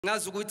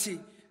ngazi ukuthi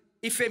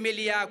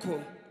ifamily yakho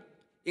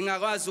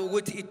ingakwazi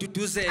ukuthi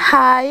iduduzeke.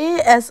 Hi,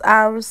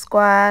 SR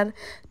Squad.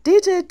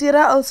 DJ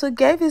Tira also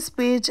gave his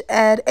speech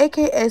at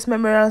AKA's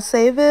memorial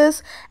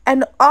service,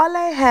 and all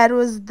I had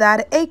was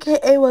that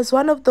AKA was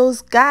one of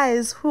those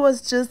guys who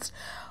was just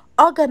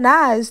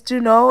organized,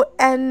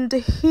 and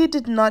he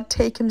did not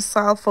take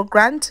himself for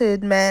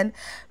granted, man.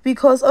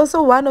 Because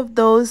also one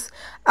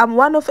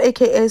of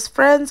AKA's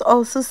friends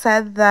also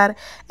said that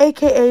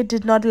AKA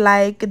did not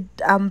like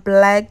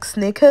black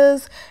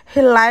sneakers.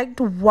 He liked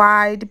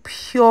white,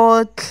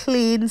 pure,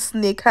 clean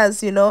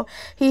sneakers.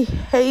 He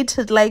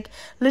hated, like,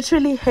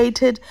 literally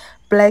hated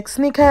black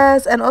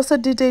sneakers. And also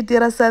DJ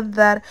Dira said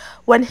that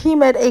when he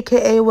met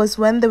AKA was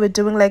when they were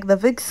doing like the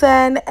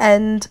Vixen,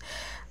 and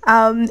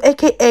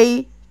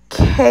AKA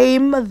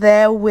came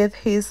there with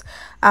his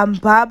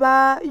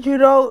baba,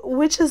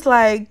 which is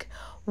like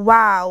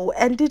wow.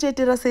 And DJ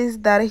Tira says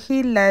that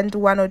he learned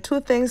one or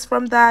two things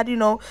from that,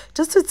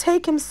 just to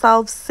take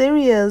himself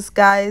serious,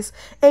 guys.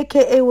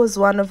 AKA was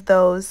one of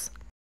those.